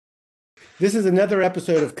This is another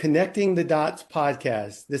episode of Connecting the Dots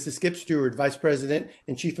podcast. This is Skip Stewart, Vice President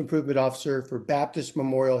and Chief Improvement Officer for Baptist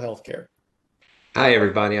Memorial Healthcare. Hi,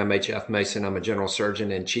 everybody. I'm H.F. Mason. I'm a General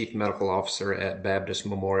Surgeon and Chief Medical Officer at Baptist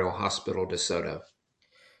Memorial Hospital DeSoto.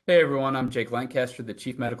 Hey everyone, I'm Jake Lancaster, the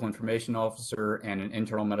Chief Medical Information Officer and an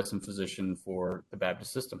internal medicine physician for the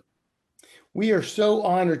Baptist system. We are so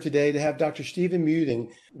honored today to have Dr. Stephen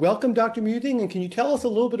Muething. Welcome, Dr. Muething, and can you tell us a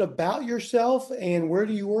little bit about yourself and where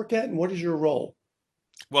do you work at and what is your role?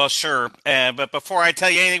 Well, sure. But before I tell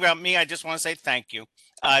you anything about me, I just want to say thank you.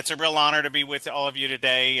 It's a real honor to be with all of you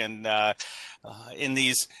today. And in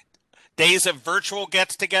these days of virtual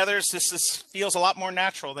get-togethers, this feels a lot more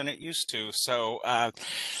natural than it used to. So I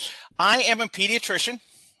am a pediatrician.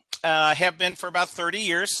 I have been for about 30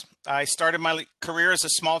 years. I started my career as a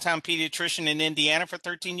small-town pediatrician in Indiana for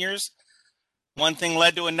 13 years. One thing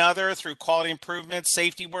led to another through quality improvement,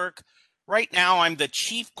 safety work. Right now, I'm the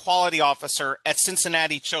Chief Quality Officer at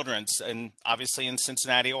Cincinnati Children's, and obviously in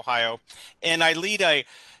Cincinnati, Ohio. And I lead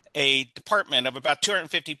a department of about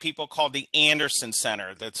 250 people called the Anderson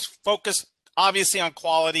Center that's focused obviously on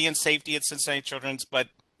quality and safety at Cincinnati Children's, but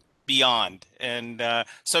beyond. And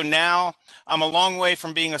so now I'm a long way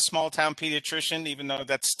from being a small town pediatrician, even though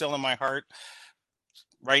that's still in my heart.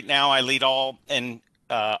 Right now, I lead all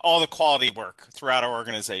the quality work throughout our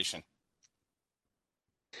organization.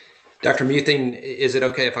 Dr. Muething, is it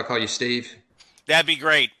okay if I call you Steve? That'd be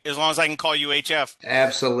great, as long as I can call you HF.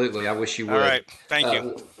 Absolutely. I wish you would. All right. Thank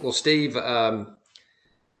you. Well, Steve,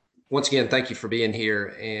 once again, thank you for being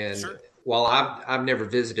here. And Sure. While I've never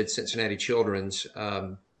visited Cincinnati Children's,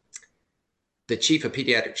 the chief of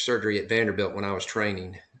pediatric surgery at Vanderbilt when I was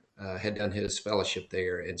training had done his fellowship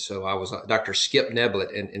there. And so I was Dr. Skip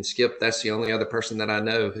Neblett. And Skip, that's the only other person that I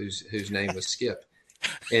know whose name was Skip.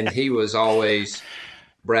 And he was always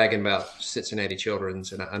bragging about Cincinnati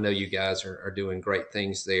Children's. And I know you guys are doing great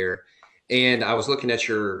things there. And I was looking at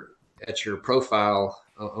your profile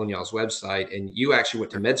on y'all's website, and you actually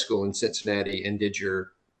went to med school in Cincinnati and did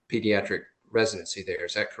your pediatric residency there.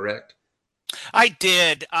 Is that correct? I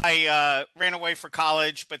did. I ran away for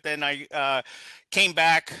college, but then I came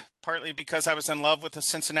back partly because I was in love with a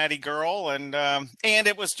Cincinnati girl, and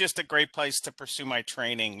it was just a great place to pursue my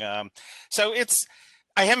training. So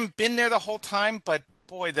I haven't been there the whole time, but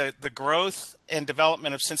boy, the growth and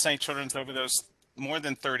development of Cincinnati Children's over those more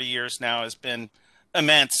than 30 years now has been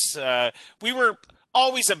immense. We were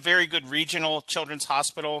always a very good regional children's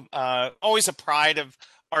hospital, always a pride of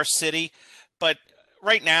our city, but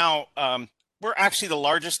right now, we're actually the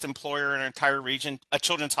largest employer in our entire region. A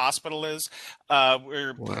children's hospital is.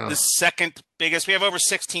 We're the second biggest. We have over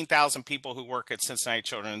 16,000 people who work at Cincinnati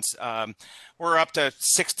Children's. We're up to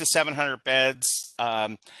 600 to 700 beds.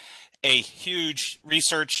 A huge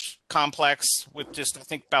research complex with just, I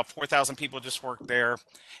think, about 4,000 people just work there.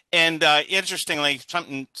 And interestingly,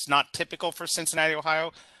 something that's not typical for Cincinnati,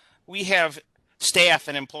 Ohio, we have staff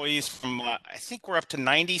and employees from, I think we're up to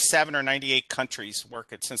 97 or 98 countries work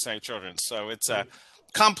at Cincinnati Children's. So it's a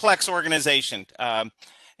complex organization.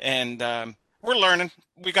 And we're learning.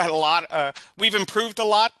 We got a lot. We've improved a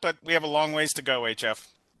lot, but we have a long ways to go, HF.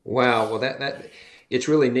 Wow. Well, that it's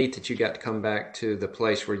really neat that you got to come back to the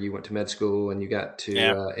place where you went to med school and you got to,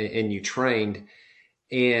 and you trained.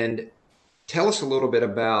 And tell us a little bit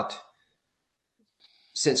about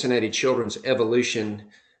Cincinnati Children's evolution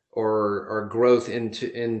or growth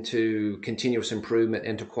into continuous improvement,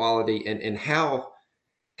 into quality, and how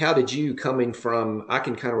did you, coming from, I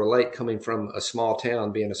can kind of relate, coming from a small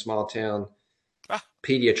town, being a small town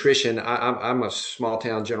pediatrician. I'm a small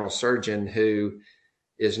town general surgeon who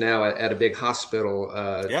is now at a big hospital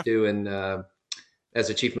doing as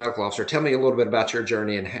a chief medical officer. Tell me a little bit about your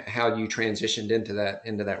journey and how you transitioned into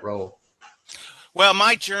that role. Well,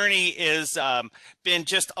 my journey has been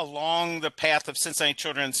just along the path of Cincinnati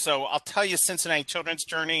Children's. So I'll tell you Cincinnati Children's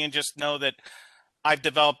journey and just know that I've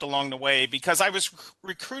developed along the way, because I was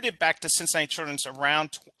recruited back to Cincinnati Children's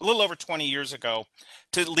around a little over 20 years ago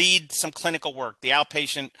to lead some clinical work, the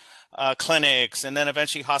outpatient clinics, and then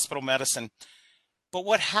eventually hospital medicine. But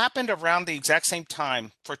what happened around the exact same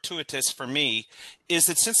time, fortuitous for me, is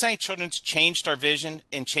that Cincinnati Children's changed our vision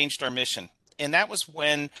and changed our mission. And that was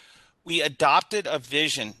when we adopted a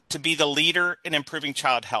vision to be the leader in improving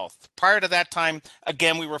child health. Prior to that time,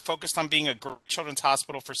 again, we were focused on being a children's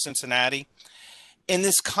hospital for Cincinnati. And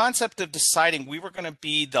this concept of deciding we were going to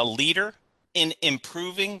be the leader in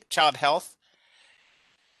improving child health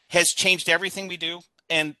has changed everything we do.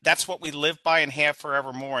 And that's what we live by and have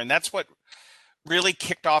forevermore. And that's what really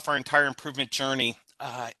kicked off our entire improvement journey.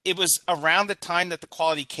 It was around the time that the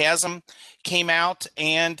Quality Chasm came out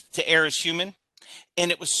and To Err is Human.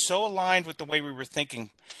 And it was so aligned with the way we were thinking.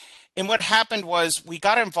 And what happened was we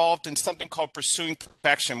got involved in something called Pursuing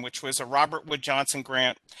Perfection, which was a Robert Wood Johnson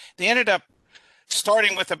grant. They ended up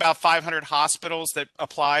starting with about 500 hospitals that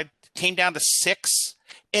applied, came down to 6.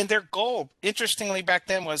 And their goal, interestingly, back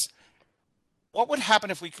then was, what would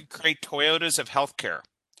happen if we could create Toyotas of healthcare?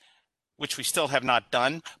 Which we still have not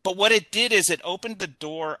done. But what it did is it opened the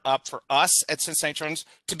door up for us at Cincinnati Children's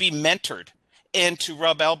to be mentored and to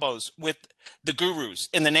rub elbows with the gurus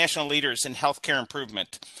and the national leaders in healthcare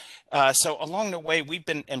improvement. So along the way, we've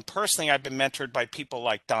been, and personally, I've been mentored by people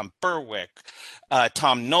like Don Berwick,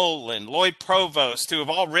 Tom Nolan, Lloyd Provost, who have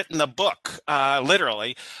all written the book,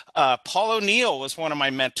 literally. Paul O'Neill was one of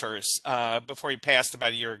my mentors before he passed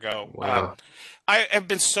about a year ago. Wow. I have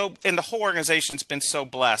been so, and the whole organization's been so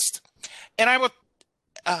blessed. And I would,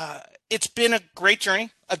 it's been a great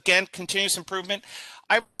journey. Again, continuous improvement.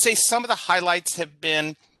 I would say some of the highlights have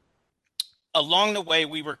been, along the way,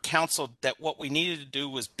 we were counseled that what we needed to do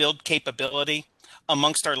was build capability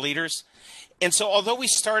amongst our leaders. And so although we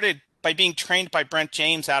started by being trained by Brent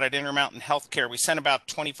James out at Intermountain Healthcare, we sent about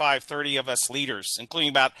 25, 30 of us leaders, including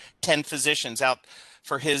about 10 physicians out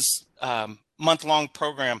for his month-long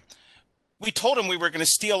program. We told him we were going to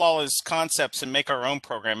steal all his concepts and make our own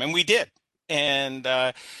program, and we did. And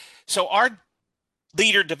so our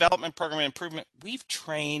leader development program improvement, we've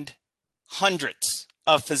trained hundreds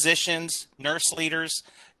of physicians, nurse leaders,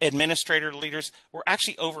 administrator leaders. We're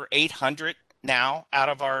actually over 800 now out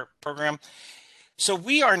of our program. So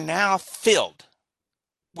we are now filled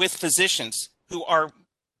with physicians who are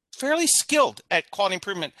fairly skilled at quality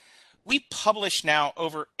improvement. We publish now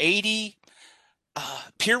over 80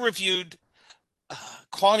 peer-reviewed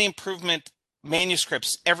quality improvement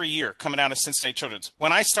manuscripts every year coming out of Cincinnati Children's.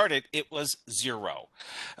 When I started, it was 0.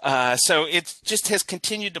 So it just has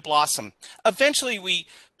continued to blossom. Eventually, we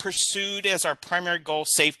pursued as our primary goal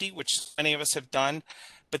safety, which many of us have done.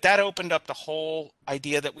 But that opened up the whole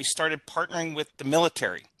idea that we started partnering with the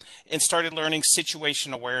military and started learning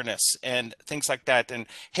situation awareness and things like that, and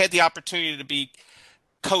had the opportunity to be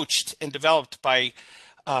coached and developed by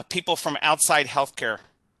people from outside healthcare.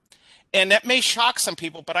 And that may shock some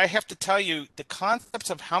people, but I have to tell you, the concepts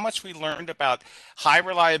of how much we learned about high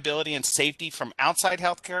reliability and safety from outside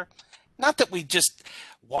healthcare, not that we just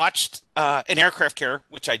watched an aircraft carrier,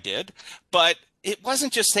 which I did, but it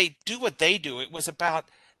wasn't just say, do what they do. It was about,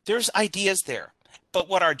 there's ideas there. But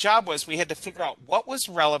what our job was, we had to figure out what was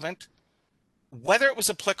relevant, whether it was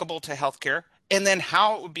applicable to healthcare, and then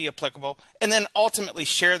how it would be applicable, and then ultimately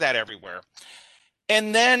share that everywhere.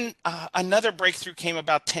 And then another breakthrough came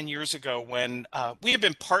about 10 years ago when we had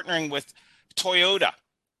been partnering with Toyota,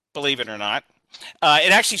 believe it or not.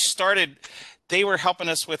 It actually started, they were helping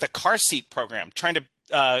us with a car seat program, trying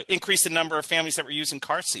to increase the number of families that were using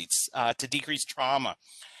car seats to decrease trauma.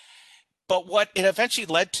 But what it eventually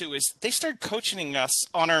led to is they started coaching us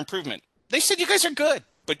on our improvement. They said, you guys are good,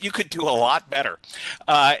 but you could do a lot better.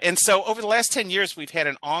 And so over the last 10 years, we've had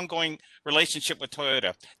an ongoing relationship with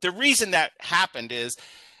Toyota. The reason that happened is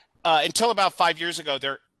until about 5 years ago,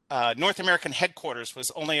 their North American headquarters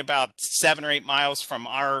was only about 7 or 8 miles from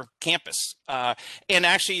our campus. And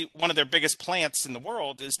actually, one of their biggest plants in the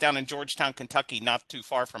world is down in Georgetown, Kentucky, not too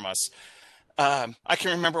far from us. I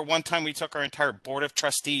can remember one time we took our entire board of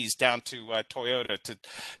trustees down to Toyota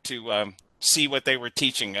to see what they were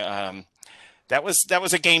teaching. That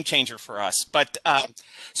was a game changer for us. But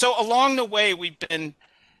so along the way, we've been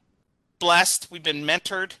blessed, we've been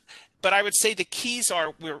mentored, but I would say the keys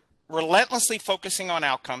are we're relentlessly focusing on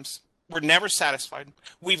outcomes. We're never satisfied.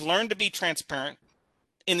 We've learned to be transparent.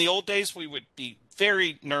 In the old days, we would be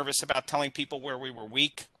very nervous about telling people where we were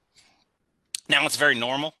weak. Now it's very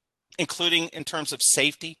normal, including in terms of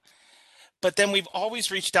safety. But then we've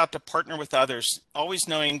always reached out to partner with others, always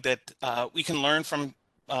knowing that we can learn from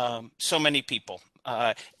so many people.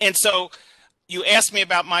 And so you asked me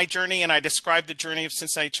about my journey, and I described the journey of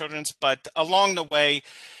Cincinnati Children's, but along the way,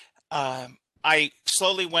 I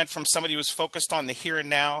slowly went from somebody who was focused on the here and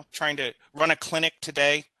now, trying to run a clinic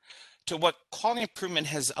today, to what quality improvement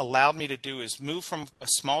has allowed me to do is move from a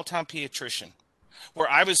small town pediatrician, where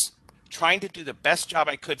I was trying to do the best job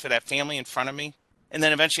I could for that family in front of me, and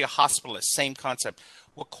then eventually a hospitalist, same concept.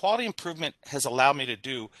 What quality improvement has allowed me to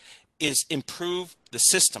do is improve the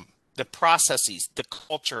system, the processes, the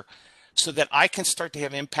culture, so that I can start to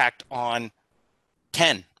have impact on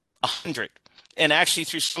 10, 100, and actually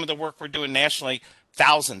through some of the work we're doing nationally,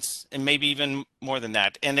 thousands, and maybe even more than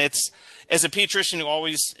that. And it's, as a pediatrician who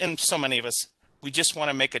always, and so many of us, we just want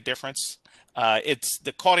to make a difference. It's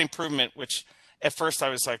the quality improvement, which at first I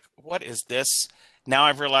was like, what is this? now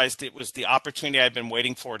I've realized it was the opportunity I've been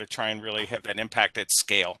waiting for to try and really have that impact at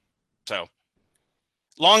scale. So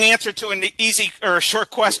long answer to an easy or a short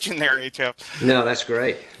question there, HF. No, that's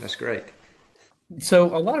great. That's great.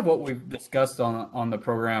 So a lot of what we've discussed on the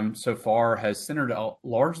program so far has centered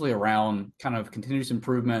largely around kind of continuous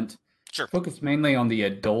improvement, Sure. focused mainly on the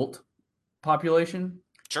adult population.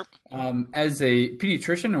 Sure. As a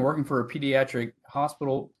pediatrician and working for a pediatric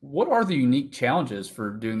hospital, what are the unique challenges for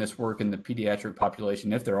doing this work in the pediatric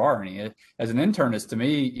population, if there are any? As an internist, to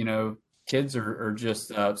me, kids are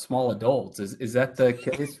just small adults. Is that the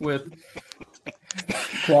case with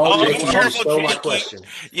quality? Stole my question.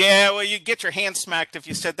 Yeah, well, you get your hand smacked if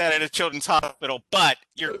you said that at a children's hospital, but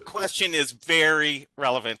your question is very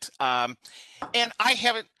relevant. And I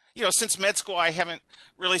haven't, since med school, I haven't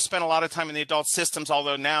really spent a lot of time in the adult systems,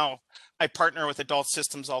 although now I partner with adult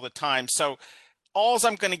systems all the time. So all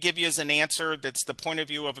I'm going to give you is an answer that's the point of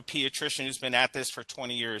view of a pediatrician who's been at this for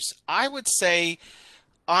 20 years. I would say,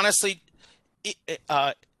 honestly,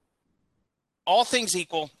 all things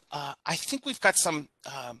equal, I think we've got some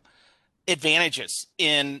advantages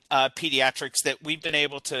in pediatrics that we've been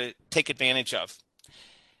able to take advantage of.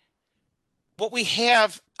 What we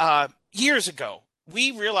have years ago,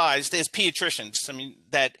 we realized as pediatricians,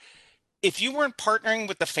 that if you weren't partnering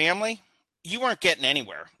with the family, you weren't getting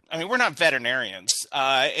anywhere. We're not veterinarians,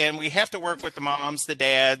 and we have to work with the moms, the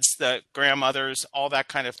dads, the grandmothers, all that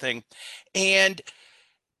kind of thing. And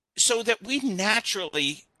so that we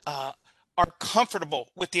naturally are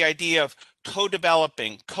comfortable with the idea of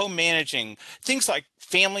co-developing, co-managing. Things like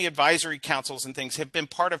family advisory councils and things have been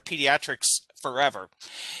part of pediatrics forever.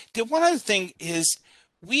 The one other thing is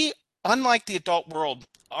we, unlike the adult world,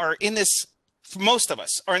 are in this, for most of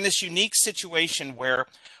us, are in this unique situation where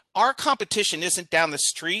our competition isn't down the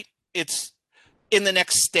street, it's in the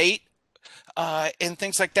next state, and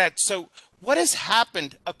things like that. So what has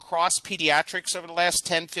happened across pediatrics over the last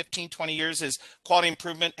 10, 15, 20 years is quality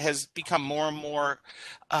improvement has become more and more,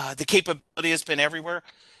 the capability has been everywhere.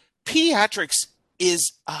 Pediatrics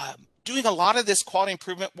is doing a lot of this quality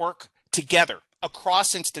improvement work together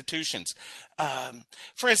across institutions.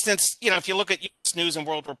 For instance, if you look at US News and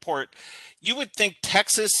World Report, you would think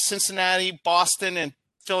Texas, Cincinnati, Boston, and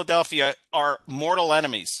Philadelphia are mortal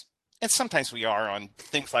enemies. And sometimes we are on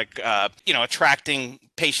things like, attracting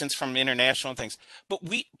patients from international things. But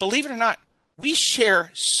we, believe it or not, we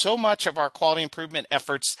share so much of our quality improvement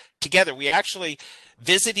efforts together. We actually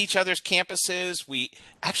visit each other's campuses. We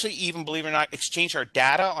actually even, believe it or not, exchange our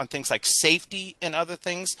data on things like safety and other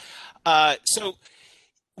things. So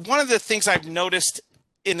one of the things I've noticed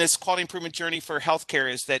in this quality improvement journey for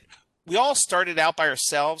healthcare is that we all started out by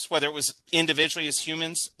ourselves, whether it was individually as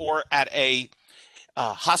humans or at a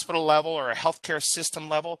hospital level or a healthcare system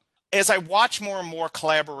level. As I watch more and more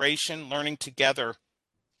collaboration, learning together,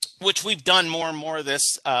 which we've done more and more of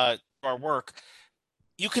this, our work,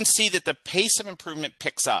 you can see that the pace of improvement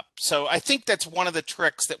picks up. So I think that's one of the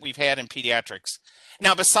tricks that we've had in pediatrics.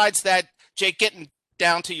 Now, besides that, Jake, getting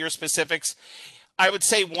down to your specifics, I would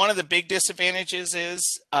say one of the big disadvantages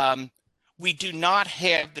is we do not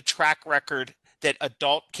have the track record that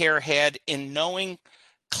adult care had in knowing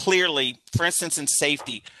clearly, for instance, in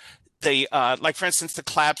safety, like for instance, the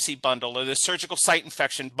CLABSI bundle or the surgical site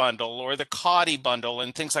infection bundle or the CAUTI bundle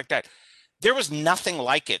and things like that. There was nothing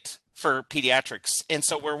like it for pediatrics. And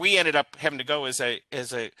so where we ended up having to go as a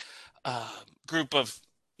group of,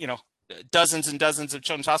 dozens and dozens of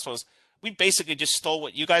children's hospitals, we basically just stole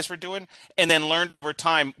what you guys were doing and then learned over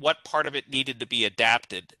time what part of it needed to be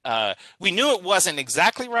adapted. We knew it wasn't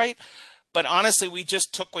exactly right, but honestly, we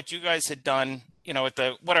just took what you guys had done, at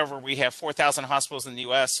the, whatever, we have 4,000 hospitals in the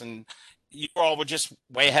US, and you all were just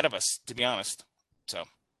way ahead of us, to be honest. So.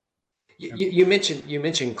 You mentioned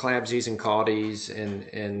CLABSIs and CAUTIs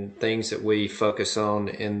and things that we focus on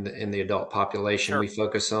in the adult population. Sure. We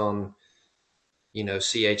focus on,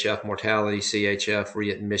 CHF mortality, CHF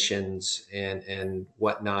readmissions, and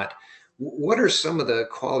whatnot. What are some of the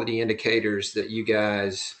quality indicators that you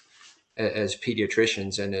guys, as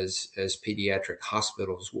pediatricians and as pediatric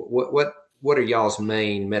hospitals, what are y'all's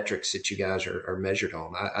main metrics that you guys are measured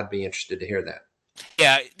on? I'd be interested to hear that.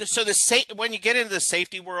 Yeah. So when you get into the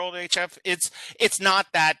safety world, HF, it's not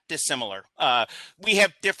that dissimilar. We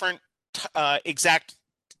have different exact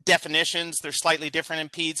definitions. They're slightly different in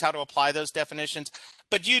peds, how to apply those definitions,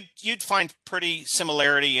 but you'd find pretty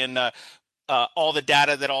similarity in all the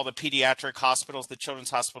data that all the pediatric hospitals, the children's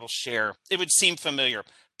hospitals share. It would seem familiar.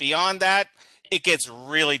 Beyond that, it gets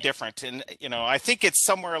really different. And, I think it's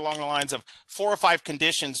somewhere along the lines of 4 or 5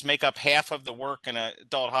 conditions make up half of the work in an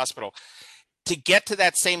adult hospital. to get to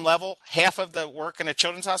that same level, half of the work in a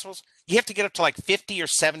children's hospitals, you have to get up to like 50 or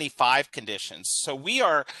 75 conditions. So we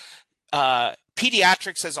are,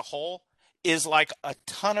 pediatrics as a whole is like a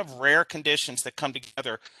ton of rare conditions that come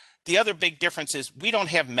together. The other big difference is we don't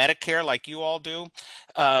have Medicare like you all do.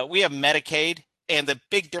 We have Medicaid. And the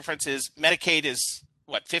big difference is Medicaid is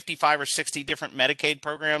what, 55 or 60 different Medicaid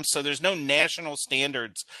programs. So there's no national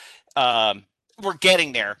standards. We're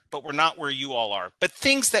getting there, but we're not where you all are. But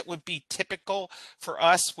things that would be typical for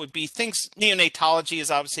us would be things, neonatology is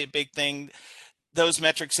obviously a big thing. Those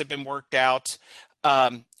metrics have been worked out.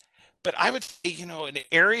 But I would say, an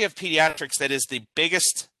area of pediatrics that is the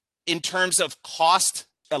biggest in terms of cost,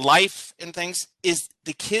 life and things is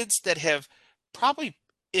the kids that have probably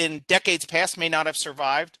in decades past may not have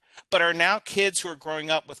survived, but are now kids who are growing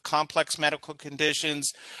up with complex medical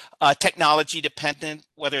conditions, technology dependent,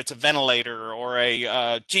 whether it's a ventilator or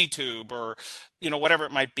a G-tube or, whatever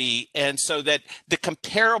it might be. And so that the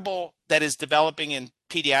comparable that is developing in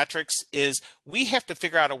pediatrics is we have to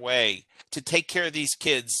figure out a way to take care of these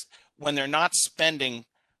kids when they're not spending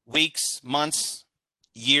weeks, months,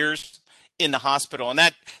 years in the hospital. And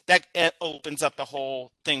that opens up the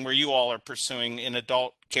whole thing where you all are pursuing in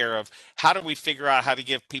adult care of how do we figure out how to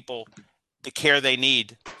give people the care they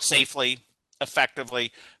need safely,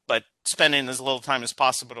 effectively, but spending as little time as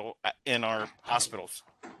possible in our hospitals.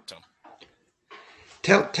 So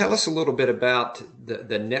tell us a little bit about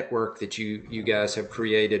the network that you guys have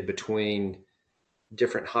created between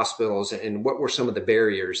different hospitals, and what were some of the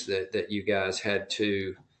barriers that you guys had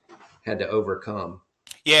to overcome?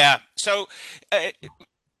 Yeah. So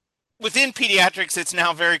within pediatrics, it's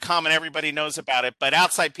now very common. Everybody knows about it. But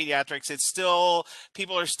outside pediatrics,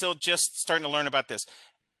 people are still just starting to learn about this.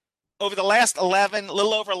 Over the last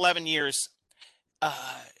little over 11 years,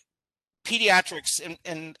 pediatrics,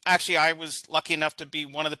 and actually I was lucky enough to be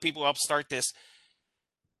one of the people who helped start this,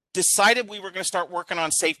 decided we were going to start working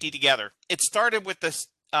on safety together. It started with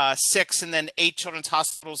the 6 and then 8 children's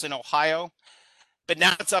hospitals in Ohio. But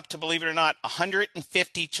now it's up to, believe it or not,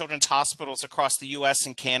 150 children's hospitals across the U.S.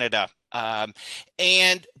 and Canada.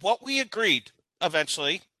 And what we agreed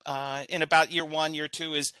eventually in about year 1, year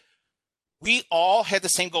 2 is we all had the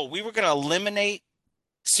same goal. We were going to eliminate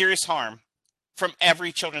serious harm from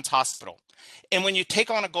every children's hospital. And when you take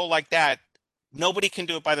on a goal like that, nobody can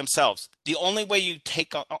do it by themselves. The only way you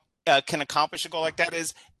can accomplish a goal like that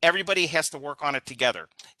is everybody has to work on it together.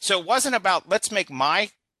 So it wasn't about let's make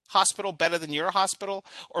my hospital better than your hospital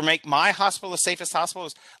or make my hospital the safest hospital.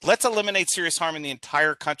 Let's eliminate serious harm in the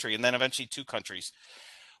entire country and then eventually 2 countries.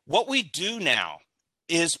 What we do now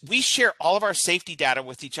is we share all of our safety data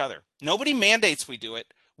with each other. Nobody mandates we do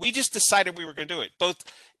it. We just decided we were going to do it, both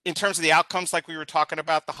in terms of the outcomes like we were talking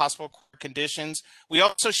about, the hospital conditions. We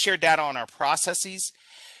also share data on our processes.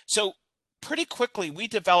 So pretty quickly, we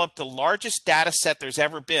developed the largest data set there's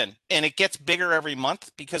ever been, and it gets bigger every month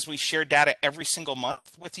because we share data every single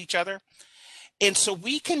month with each other. And so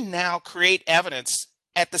we can now create evidence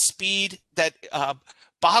at the speed that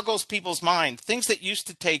boggles people's mind. Things that used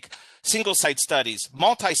to take single-site studies,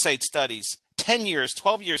 multi-site studies, 10 years,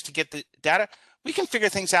 12 years to get the data, we can figure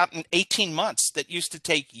things out in 18 months that used to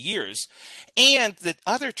take years. And the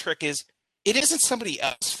other trick is it isn't somebody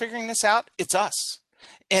else figuring this out, it's us.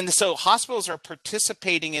 And so hospitals are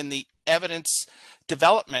participating in the evidence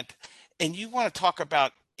development. And you want to talk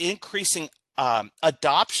about increasing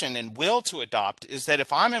adoption and will to adopt, is that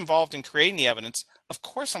if I'm involved in creating the evidence, of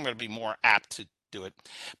course I'm going to be more apt to do it.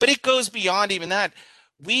 But it goes beyond even that.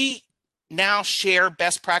 We now share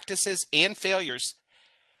best practices and failures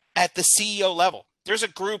at the CEO level. There's a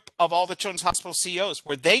group of all the children's hospital CEOs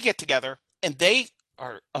where they get together and they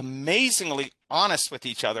are amazingly honest with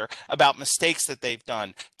each other about mistakes that they've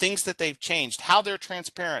done, things that they've changed, how they're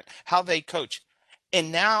transparent, how they coach.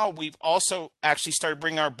 And now we've also actually started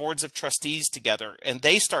bringing our boards of trustees together and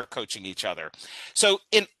they start coaching each other. So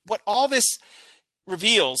what all this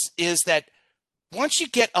reveals is that once you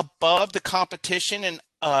get above the competition and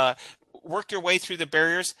work your way through the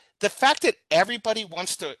barriers, the fact that everybody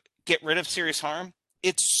wants to get rid of serious harm,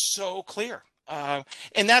 it's so clear.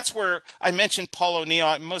 And that's where I mentioned Paul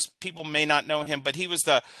O'Neill. Most people may not know him, but he was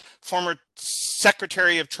the former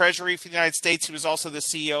Secretary of Treasury for the United States. He was also the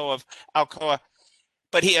CEO of Alcoa.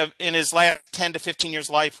 But he, in his last 10 to 15 years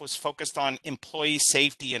life, was focused on employee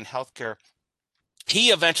safety and healthcare.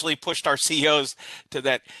 He eventually pushed our CEOs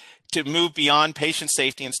to move beyond patient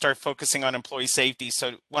safety and start focusing on employee safety.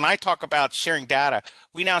 So when I talk about sharing data,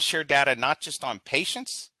 we now share data not just on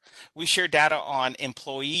patients, we share data on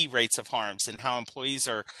employee rates of harms and how employees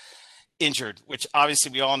are injured, which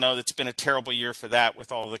obviously we all know that's been a terrible year for that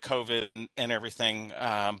with all the COVID and everything.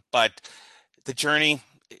 But the journey,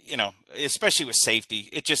 especially with safety,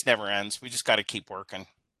 it just never ends. We just got to keep working.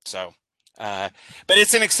 So, but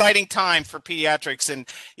it's an exciting time for pediatrics. And,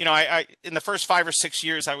 I in the first 5 or 6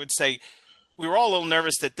 years, I would say we were all a little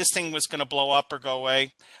nervous that this thing was going to blow up or go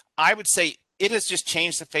away. I would say it has just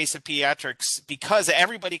changed the face of pediatrics because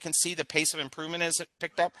everybody can see the pace of improvement as it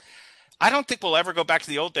picked up. I don't think we'll ever go back to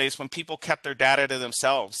the old days when people kept their data to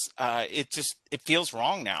themselves. It feels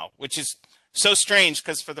wrong now, which is so strange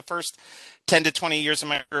because for the first 10 to 20 years of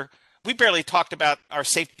my career, we barely talked about our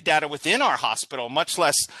safety data within our hospital, much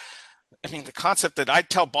less, the concept that I'd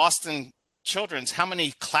tell Boston Children's how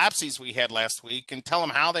many CLABSIs we had last week and tell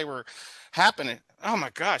them how they were happening. Oh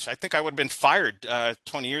my gosh, I think I would have been fired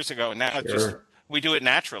 20 years ago. And now we do it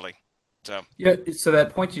naturally. So yeah, so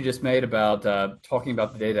that point you just made about talking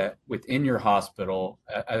about the data within your hospital,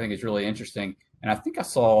 I think is really interesting. And I think I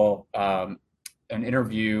saw an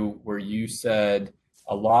interview where you said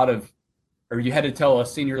you had to tell a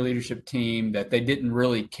senior leadership team that they didn't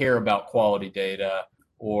really care about quality data,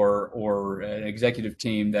 or an executive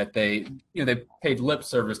team that they paid lip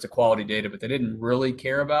service to quality data, but they didn't really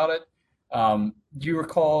care about it. Do you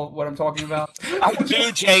recall what I'm talking about? I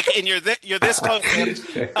do, Jake, and you're this close.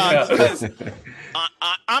 Because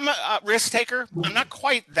I'm a risk taker. I'm not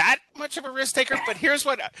quite that much of a risk taker, but here's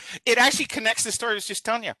what it actually connects the story I was just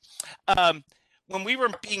telling you. When we were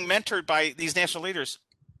being mentored by these national leaders,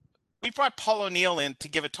 we brought Paul O'Neill in to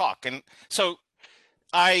give a talk. And so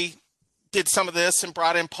I did some of this and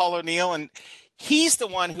brought in Paul O'Neill, and he's the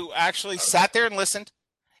one who actually sat there and listened.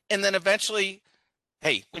 And then eventually,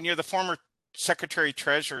 hey, when you're the former Secretary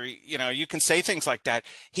Treasury, you can say things like that.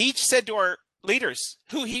 He said to our leaders,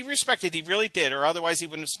 who he respected, he really did, or otherwise he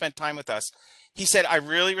wouldn't have spent time with us. He said, I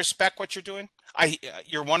really respect what you're doing.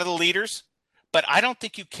 You're one of the leaders, but I don't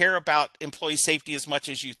think you care about employee safety as much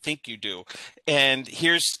as you think you do. And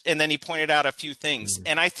then he pointed out a few things.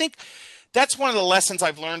 And I think that's one of the lessons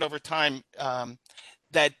I've learned over time,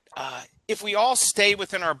 that if we all stay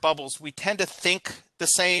within our bubbles, we tend to think the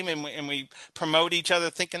same, and we promote each other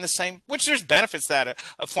thinking the same, which there's benefits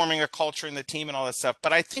of forming a culture in the team and all that stuff.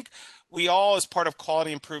 But I think we all, as part of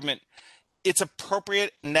quality improvement, it's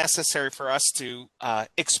appropriate, necessary for us to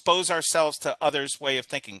expose ourselves to others' way of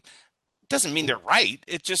thinking. It doesn't mean they're right.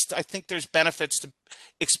 I think there's benefits to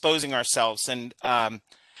exposing ourselves. And,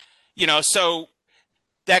 so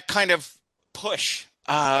that kind of push,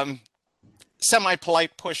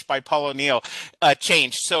 semi-polite push by Paul O'Neill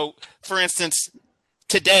changed. So, for instance,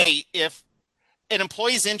 today, if an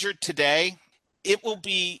employee is injured today, it will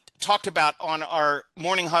be talked about on our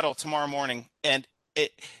morning huddle tomorrow morning, and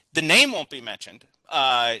the name won't be mentioned,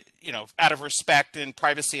 out of respect and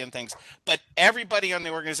privacy and things. But everybody on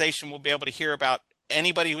the organization will be able to hear about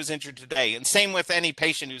anybody who's injured today, and same with any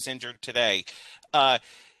patient who's injured today.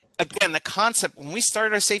 Again, the concept, when we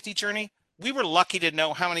started our safety journey, we were lucky to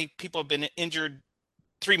know how many people have been injured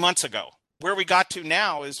 3 months ago. Where we got to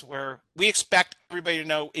now is where we expect everybody to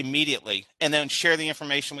know immediately, and then share the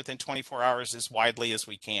information within 24 hours as widely as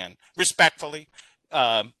we can, respectfully,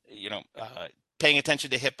 paying attention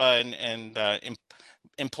to HIPAA and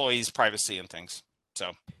employees' privacy and things.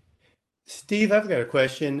 So, Steve, I've got a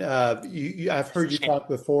question. I've heard you talk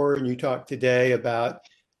before, and you talked today about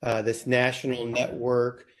this national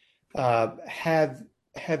network.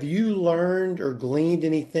 Have you learned or gleaned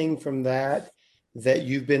anything from that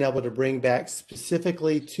you've been able to bring back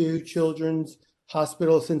specifically to Children's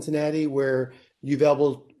Hospital of Cincinnati, where you've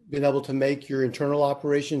been able to make your internal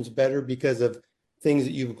operations better because of things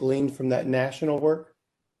that you've gleaned from that national work?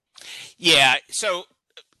 Yeah. So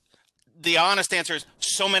the honest answer is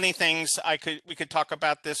so many things. We could talk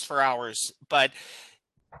about this for hours, but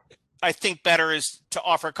I think better is to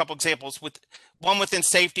offer a couple examples, with one within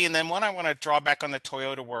safety, and then one I want to draw back on the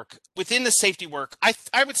Toyota work. Within the safety work,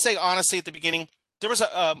 I would say honestly at the beginning, there was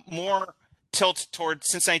a more tilt toward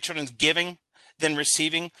Cincinnati Children's giving than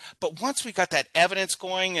receiving. But once we got that evidence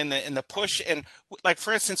going and the push, and like,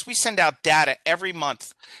 for instance, we send out data every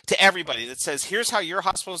month to everybody that says, here's how your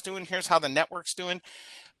hospital's doing, here's how the network's doing.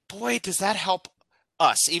 Boy, does that help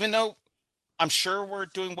us, even though I'm sure we're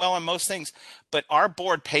doing well on most things, but our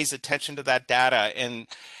board pays attention to that data, and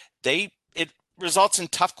it results in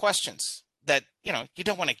tough questions that, you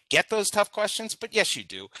don't want to get those tough questions, but yes, you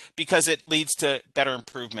do, because it leads to better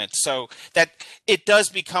improvement. So that it does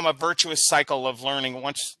become a virtuous cycle of learning.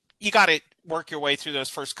 Once you got to work your way through those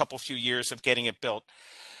first few years of getting it built.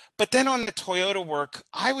 But then on the Toyota work,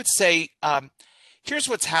 I would say, here's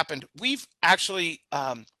what's happened. We've actually,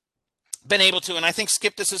 been able to, and I think,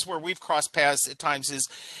 Skip, this is where we've crossed paths at times,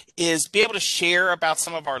 is be able to share about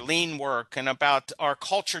some of our lean work and about our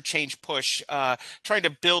culture change push, trying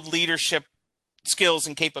to build leadership skills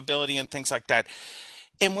and capability and things like that.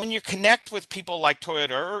 And when you connect with people like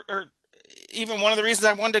Toyota, or even one of the reasons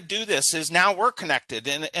I wanted to do this is now we're connected,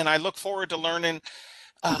 and I look forward to learning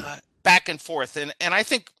back and forth. And I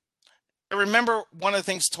think I remember one of the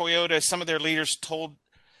things Toyota, some of their leaders told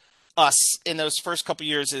us in those first couple of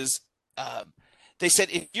years is they said,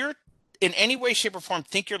 if you're in any way, shape, or form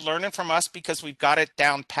think you're learning from us because we've got it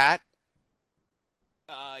down pat,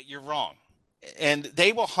 you're wrong. And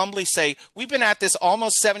they will humbly say, we've been at this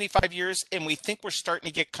almost 75 years and we think we're starting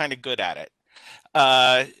to get kind of good at it.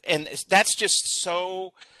 And that's just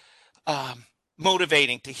so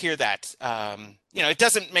motivating to hear that. It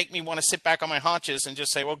doesn't make me want to sit back on my haunches and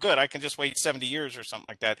just say, well, good, I can just wait 70 years or something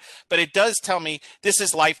like that. But it does tell me this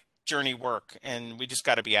is life journey work and we just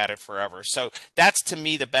got to be at it forever. So that's, to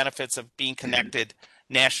me, the benefits of being connected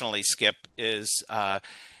nationally, Skip, is I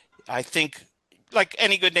think like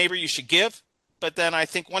any good neighbor, you should give. But then I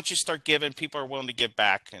think once you start giving, people are willing to give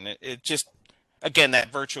back. And it just, again,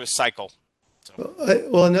 that virtuous cycle. So.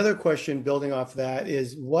 Well, another question building off that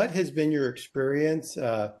is, what has been your experience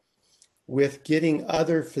with getting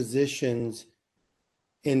other physicians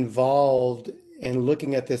involved in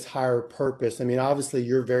looking at this higher purpose? I mean, obviously,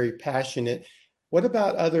 you're very passionate. What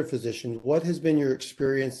about other physicians? What has been your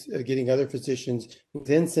experience getting other physicians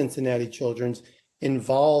within Cincinnati Children's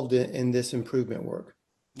involved in this improvement work?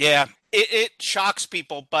 Yeah, it shocks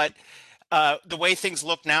people, but the way things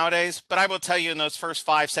look nowadays. But I will tell you, in those first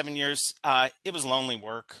 5-7 years, it was lonely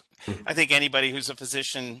work. I think anybody who's a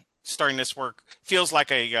physician starting this work feels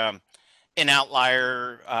like an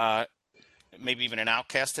outlier, maybe even an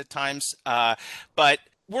outcast at times. But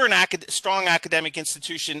we're an strong academic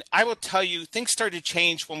institution. I will tell you, things started to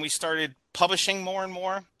change when we started publishing more and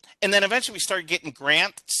more. And then eventually we started getting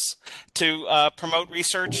grants to promote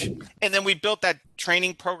research. And then we built that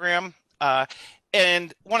training program.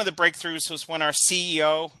 And one of the breakthroughs was when our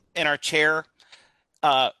CEO and our chair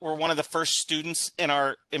were one of the first students in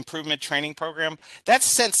our improvement training program. That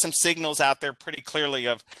sent some signals out there pretty clearly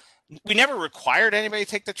of, we never required anybody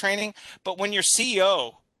to take the training, but when your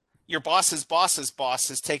CEO, your boss's boss's boss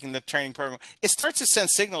is taking the training program, it starts to send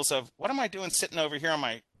signals of, what am I doing sitting over here on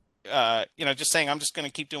my just saying, I'm just going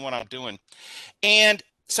to keep doing what I'm doing. And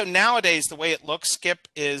so nowadays, the way it looks, Skip,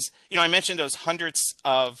 is, I mentioned those hundreds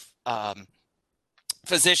of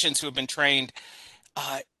physicians who have been trained.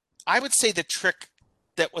 I would say the trick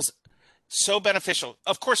that was so beneficial,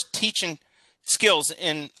 of course, teaching skills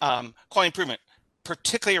in quality improvement,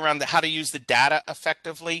 particularly around how to use the data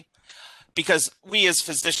effectively. Because we as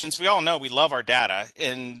physicians, we all know we love our data,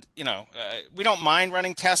 and we don't mind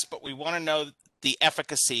running tests, but we want to know the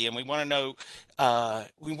efficacy, and we want to know,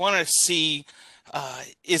 we want to see,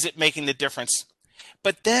 is it making the difference?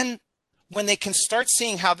 But then when they can start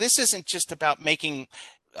seeing how this isn't just about making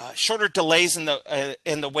shorter delays in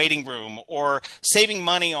the waiting room or saving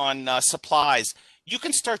money on supplies, you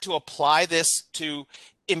can start to apply this to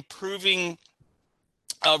improving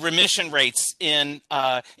remission rates in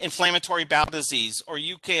inflammatory bowel disease, or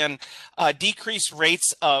you can decrease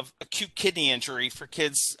rates of acute kidney injury for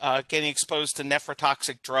kids getting exposed to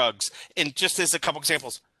nephrotoxic drugs. And just as a couple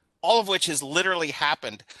examples, all of which has literally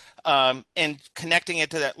happened, and connecting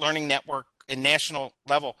it to that learning network and national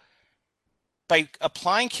level. By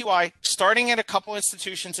applying QI, starting at a couple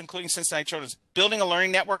institutions, including Cincinnati Children's, building a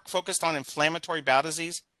learning network focused on inflammatory bowel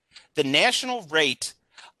disease, the national rate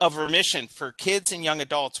of remission for kids and young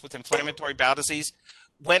adults with inflammatory bowel disease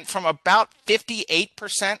went from about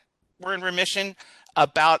 58% were in remission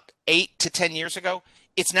about 8 to 10 years ago.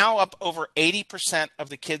 It's now up over 80% of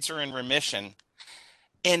the kids are in remission,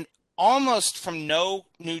 and almost from no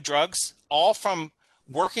new drugs, all from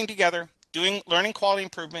working together, learning quality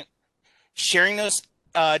improvement, sharing those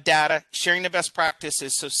data, sharing the best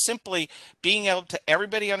practices. So simply being able to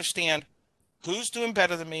everybody understand who's doing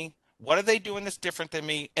better than me, what are they doing that's different than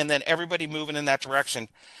me, and then everybody moving in that direction.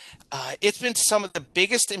 It's been some of the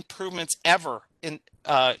biggest improvements ever in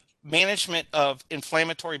management of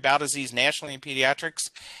inflammatory bowel disease nationally in pediatrics.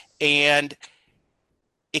 And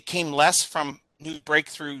it came less from new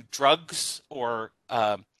breakthrough drugs or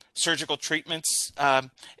surgical treatments,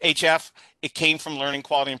 HF. It came from learning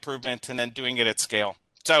quality improvement and then doing it at scale.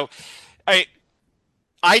 So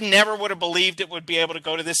I never would have believed it would be able to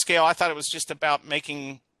go to this scale. I thought it was just about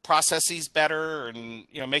making processes better and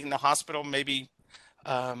making the hospital maybe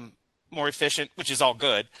more efficient, which is all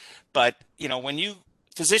good. But when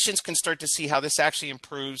physicians can start to see how this actually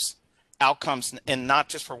improves outcomes, and not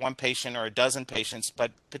just for one patient or a dozen patients,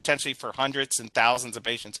 but potentially for hundreds and thousands of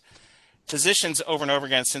patients, physicians over and over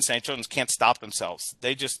again at Cincinnati Children's can't stop themselves.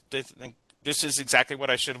 They think this is exactly what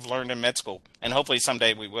I should have learned in med school, and hopefully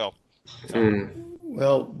someday we will.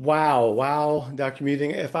 Well, wow, Dr.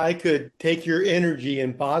 Muting. If I could take your energy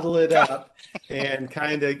and bottle it up and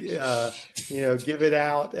kind of, give it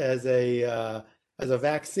out as a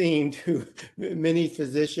vaccine to many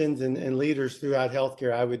physicians and leaders throughout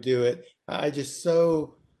healthcare, I would do it. I just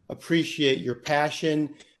so appreciate your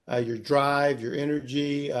passion, your drive, your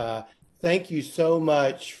energy. Thank you so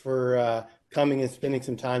much for coming and spending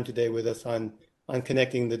some time today with us on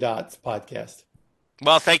Connecting the Dots podcast.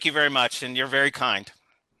 Well, thank you very much, and you're very kind.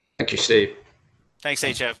 Thank you, Steve. Thanks,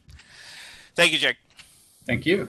 HF. Thank you, Jake. Thank you.